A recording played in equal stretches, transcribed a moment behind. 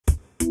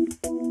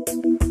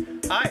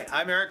Hi,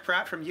 I'm Eric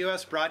Pratt from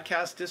US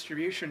Broadcast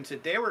Distribution.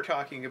 Today we're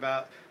talking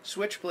about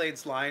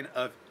Switchblade's line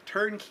of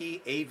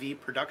turnkey AV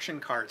production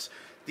carts.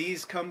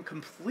 These come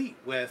complete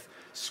with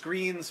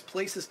screens,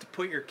 places to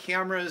put your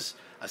cameras,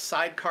 a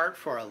side cart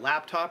for a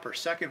laptop or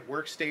second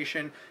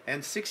workstation,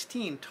 and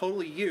 16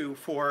 totally U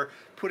for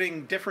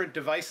putting different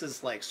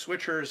devices like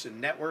switchers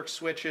and network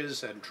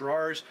switches and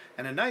drawers,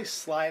 and a nice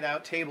slide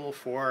out table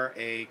for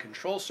a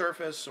control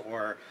surface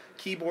or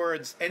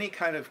keyboards, any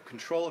kind of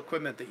control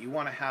equipment that you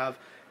want to have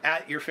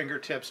at your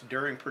fingertips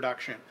during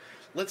production.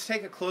 Let's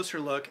take a closer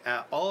look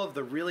at all of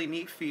the really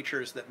neat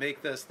features that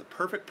make this the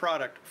perfect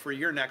product for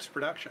your next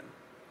production.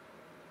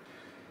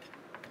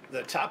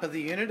 The top of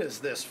the unit is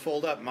this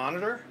fold-up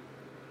monitor.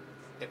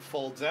 It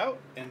folds out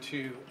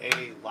into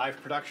a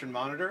live production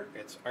monitor.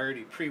 It's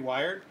already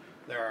pre-wired.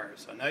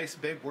 There's a nice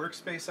big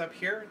workspace up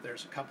here.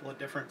 There's a couple of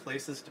different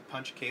places to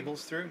punch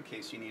cables through in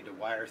case you need to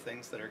wire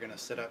things that are going to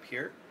sit up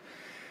here.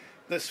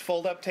 This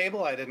fold-up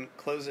table, I didn't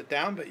close it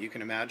down, but you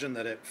can imagine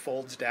that it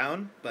folds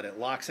down, but it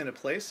locks into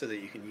place so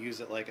that you can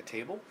use it like a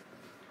table.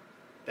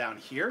 Down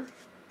here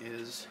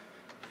is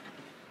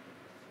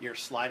your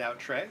slide-out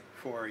tray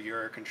for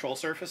your control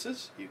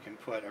surfaces. You can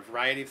put a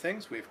variety of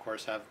things. We, of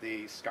course, have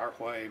the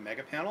Starhoy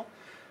Mega Panel,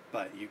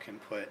 but you can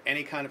put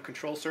any kind of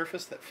control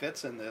surface that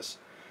fits in this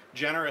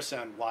generous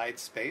and wide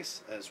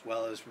space, as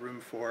well as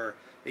room for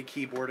a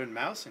keyboard and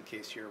mouse in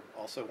case you're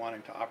also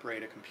wanting to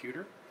operate a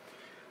computer.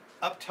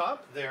 Up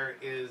top there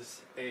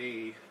is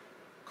a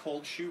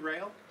cold shoe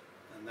rail,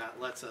 and that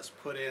lets us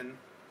put in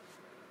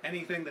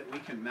anything that we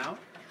can mount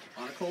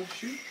on a cold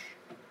shoe.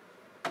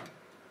 So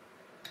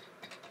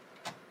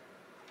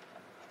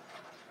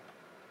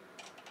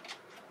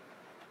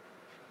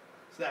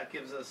that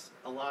gives us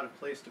a lot of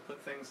place to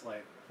put things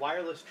like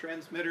wireless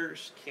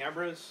transmitters,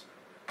 cameras,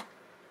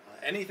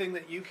 anything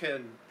that you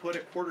can put a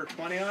quarter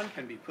 20 on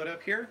can be put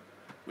up here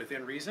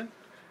within reason.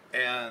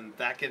 And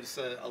that gives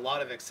a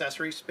lot of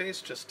accessory space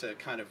just to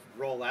kind of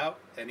roll out.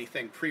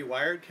 Anything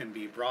pre-wired can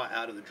be brought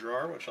out of the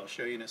drawer, which I'll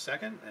show you in a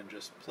second, and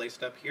just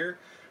placed up here,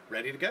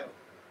 ready to go.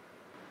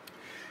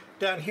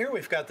 Down here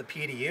we've got the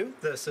PDU.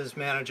 This is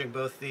managing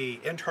both the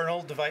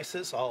internal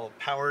devices, all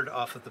powered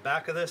off of the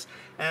back of this,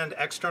 and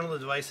external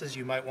devices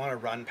you might want to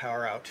run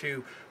power out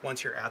to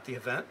once you're at the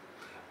event.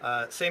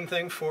 Same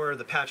thing for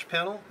the patch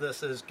panel.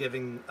 This is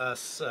giving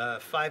us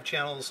 5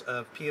 channels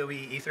of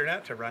PoE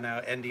Ethernet to run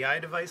out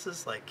NDI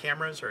devices like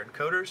cameras or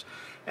encoders,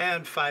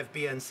 and 5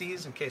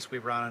 BNCs in case we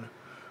want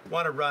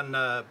to run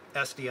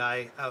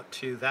SDI out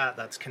to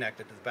that's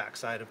connected to the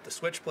backside of the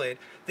Switchblade.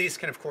 These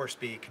can of course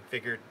be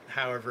configured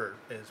however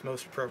is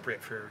most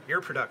appropriate for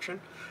your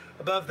production.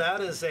 Above that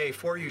is a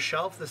 4U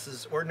shelf. This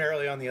is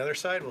ordinarily on the other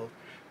side. We'll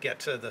get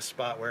to the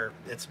spot where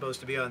it's supposed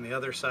to be on the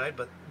other side,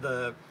 but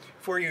the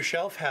 4U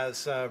shelf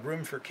has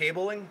room for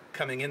cabling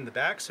coming in the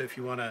back, so if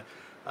you want to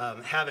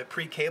have it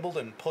pre-cabled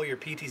and pull your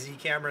PTZ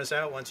cameras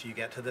out once you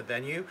get to the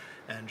venue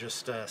and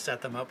just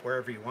set them up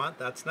wherever you want,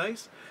 that's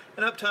nice.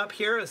 And up top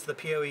here is the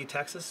PoE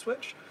Texas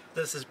switch.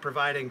 This is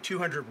providing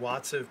 200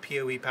 watts of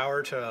PoE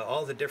power to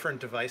all the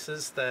different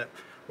devices that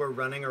we're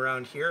running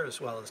around here, as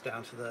well as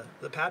down to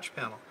the patch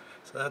panel.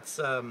 So that's,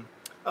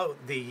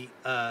 the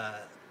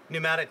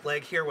pneumatic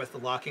leg here with the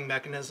locking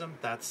mechanism.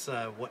 That's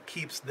what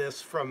keeps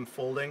this from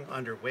folding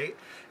under weight.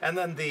 And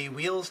then the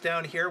wheels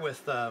down here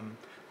with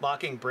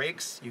locking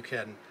brakes. You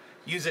can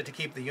use it to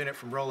keep the unit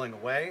from rolling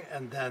away.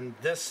 And then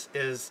this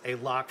is a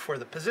lock for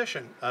the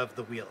position of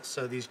the wheels.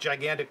 So these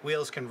gigantic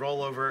wheels can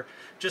roll over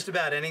just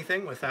about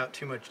anything without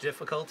too much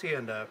difficulty,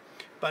 and a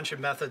bunch of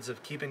methods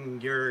of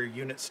keeping your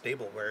unit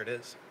stable where it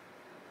is.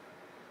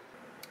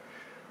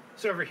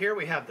 So over here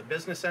we have the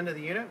business end of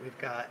the unit. We've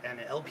got an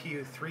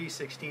LPU3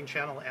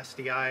 16-channel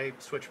SDI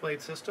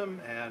Switchblade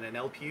system and an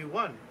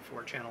LPU1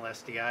 4-channel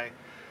SDI.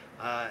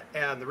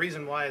 And the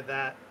reason why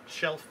that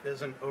shelf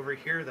isn't over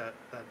here, that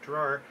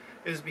drawer,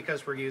 is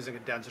because we're using a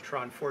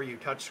Densitron 4U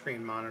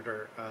touchscreen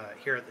monitor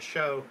here at the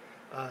show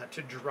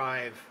to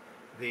drive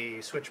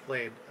the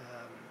Switchblade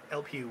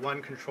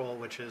LPU1 control,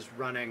 which is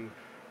running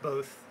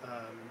both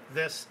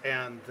this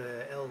and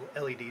the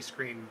LED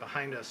screen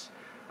behind us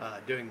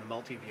doing the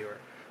multi-viewer.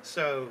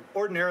 So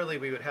ordinarily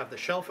we would have the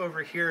shelf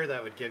over here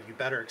that would give you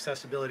better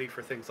accessibility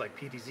for things like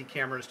PTZ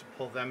cameras to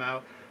pull them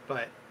out,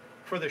 but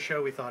for the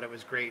show we thought it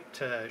was great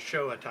to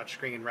show a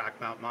touchscreen rack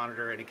mount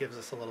monitor, and it gives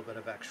us a little bit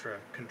of extra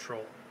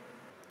control.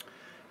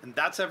 And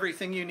that's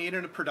everything you need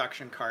in a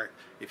production cart.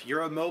 If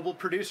you're a mobile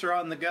producer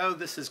on the go,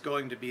 this is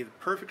going to be the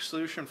perfect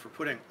solution for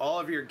putting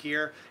all of your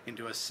gear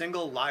into a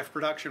single live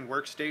production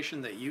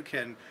workstation that you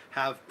can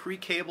have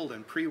pre-cabled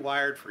and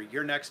pre-wired for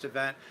your next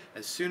event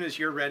as soon as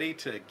you're ready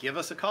to give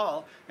us a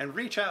call and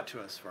reach out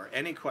to us for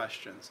any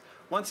questions.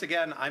 Once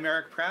again, I'm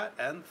Eric Pratt,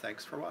 and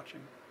thanks for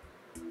watching.